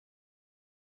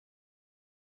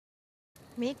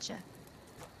Meet you.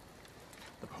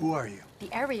 Who are you?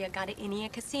 The area got an Indian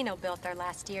casino built there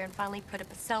last year and finally put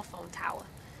up a cell phone tower.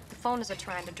 The phoners are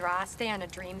trying to draw us. They aren't a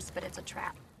dreams, but it's a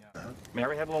trap.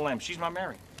 Mary had a little lamb. She's my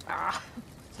Mary. Ah.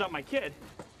 It's not my kid.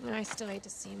 I still hate to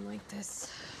see him like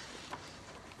this.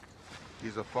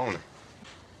 He's a phony.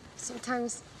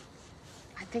 Sometimes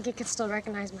I think he could still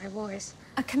recognize my voice.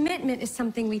 A commitment is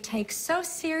something we take so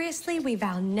seriously we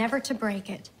vow never to break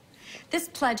it. This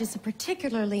pledge is a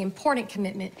particularly important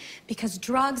commitment because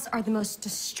drugs are the most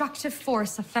destructive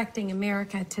force affecting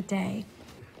America today.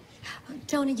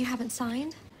 Donna, you haven't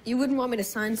signed? You wouldn't want me to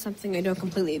sign something I don't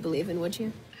completely believe in, would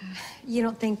you? You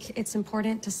don't think it's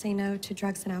important to say no to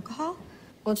drugs and alcohol?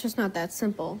 Well, it's just not that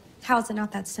simple. How is it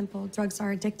not that simple? Drugs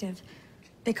are addictive.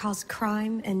 They cause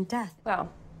crime and death.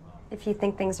 Well, if you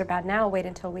think things are bad now, wait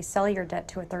until we sell your debt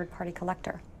to a third-party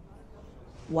collector.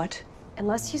 What?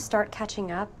 Unless you start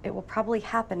catching up, it will probably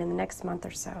happen in the next month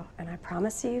or so. And I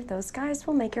promise you, those guys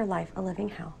will make your life a living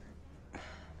hell.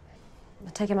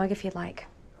 I'll take a mug if you'd like.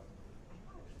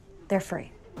 They're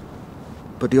free.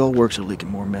 But the old works are leaking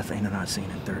more methane than I've seen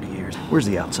in 30 years. Where's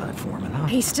the outside foreman, huh?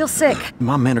 He's still sick.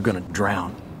 My men are gonna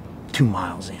drown 2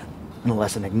 miles in,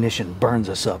 unless an ignition burns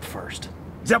us up first.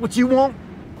 Is that what you want?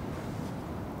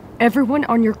 Everyone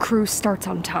on your crew starts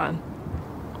on time.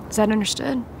 Is that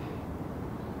understood?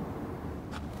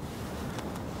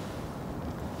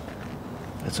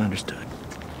 That's understood.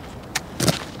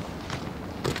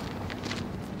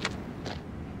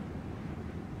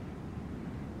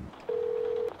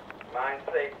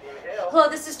 Hello,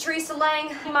 this is Teresa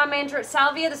Lang. My manager at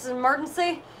Salvia. This is an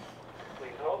emergency.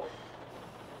 Please hold.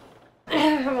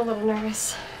 I'm a little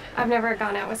nervous. I've never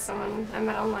gone out with someone I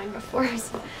met online before,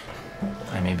 so...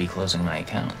 I may be closing my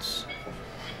accounts.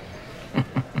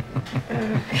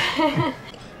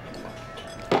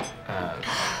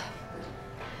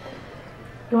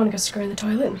 You want to go screw in the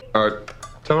toilet?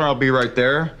 Tell her I'll be right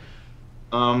there.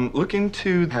 Look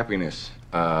into happiness.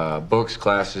 Books,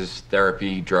 classes,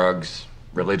 therapy, drugs,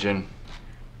 religion.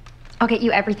 I'll get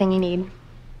you everything you need.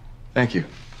 Thank you.